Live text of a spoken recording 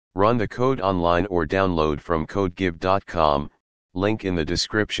Run the code online or download from codegive.com, link in the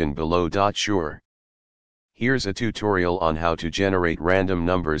description below. Sure. Here's a tutorial on how to generate random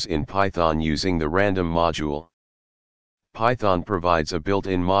numbers in Python using the random module. Python provides a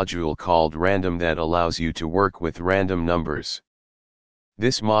built-in module called random that allows you to work with random numbers.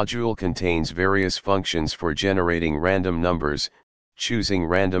 This module contains various functions for generating random numbers, choosing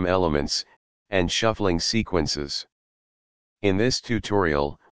random elements, and shuffling sequences. In this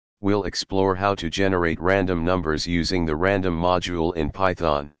tutorial, we'll explore how to generate random numbers using the random module in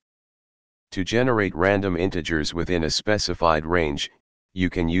Python. To generate random integers within a specified range, you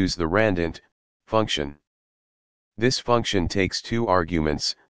can use the randint function. This function takes two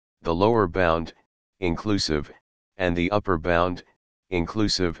arguments, the lower bound, inclusive, and the upper bound,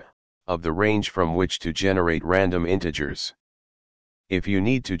 inclusive, of the range from which to generate random integers. If you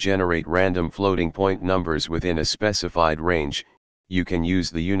need to generate random floating point numbers within a specified range, you can use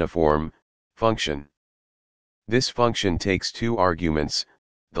the uniform function. This function takes two arguments,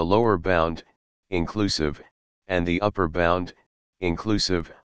 the lower bound, inclusive, and the upper bound, inclusive,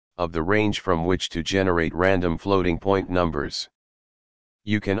 of the range from which to generate random floating point numbers.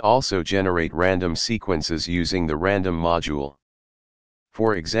 You can also generate random sequences using the random module.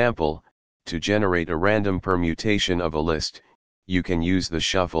 For example, to generate a random permutation of a list, you can use the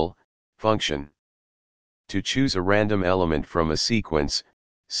shuffle function. To choose a random element from a sequence,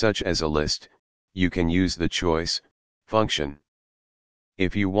 such as a list, you can use the choice function.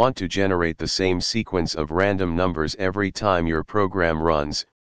 If you want to generate the same sequence of random numbers every time your program runs,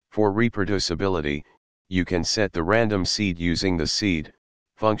 for reproducibility, you can set the random seed using the seed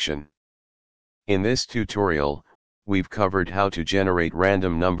function. In this tutorial, we've covered how to generate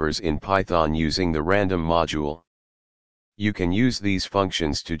random numbers in Python using the random module. You can use these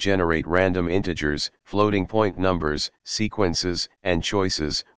functions to generate random integers, floating point numbers, sequences, and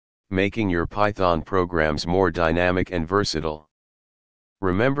choices, making your Python programs more dynamic and versatile.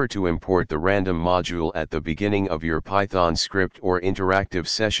 Remember to import the random module at the beginning of your Python script or interactive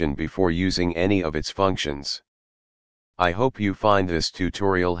session before using any of its functions. I hope you find this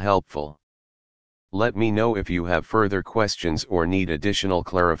tutorial helpful. Let me know if you have further questions or need additional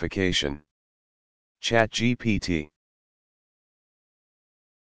clarification. ChatGPT